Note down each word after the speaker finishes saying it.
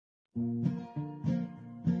I've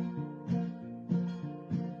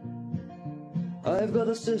got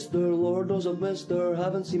a sister, Lord knows I've missed her,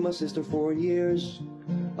 haven't seen my sister for years.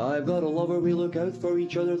 I've got a lover, we look out for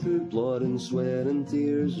each other through blood and sweat and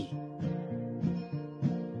tears.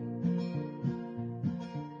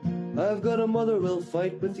 I've got a mother, we'll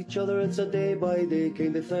fight with each other, it's a day-by-day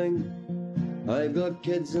kind of thing. I've got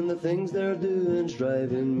kids and the things they're doing's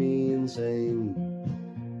driving me insane.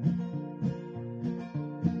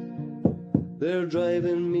 They're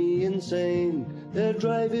driving me insane, they're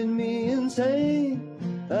driving me insane.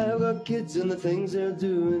 I've got kids and the things they're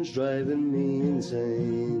doing's driving me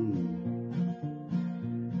insane.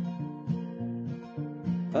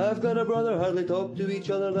 I've got a brother, hardly talk to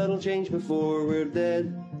each other, that'll change before we're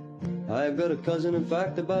dead. I've got a cousin, in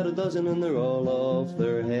fact about a dozen, and they're all off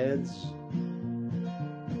their heads.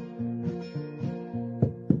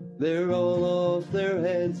 They're all off their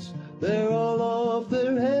heads, they're all off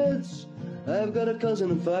their heads. I've got a cousin,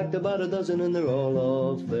 in fact about a dozen, and they're all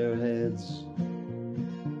off their heads.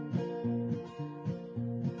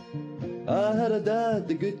 I had a dad,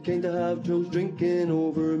 the good kind to have, chose drinking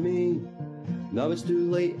over me. Now it's too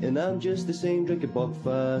late and I'm just the same, drinking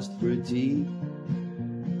Buckfast for tea.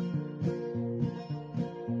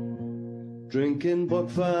 Drinking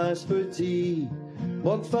Buckfast for tea,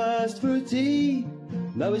 Buckfast for tea.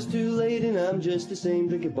 Now it's too late and I'm just the same,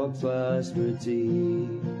 drinking Buckfast for tea.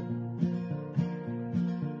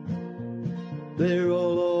 They're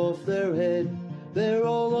all off their head, they're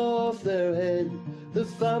all off their head. The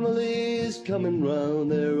family is coming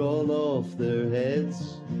round, they're all off their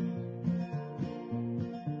heads.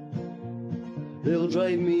 They'll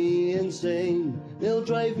drive me insane, they'll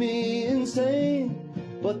drive me insane.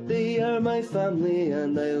 But they are my family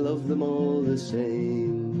and I love them all the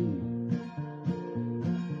same.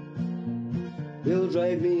 They'll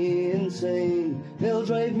drive me insane, they'll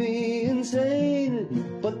drive me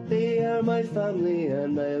insane. But they are my family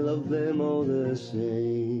and I love them all the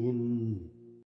same.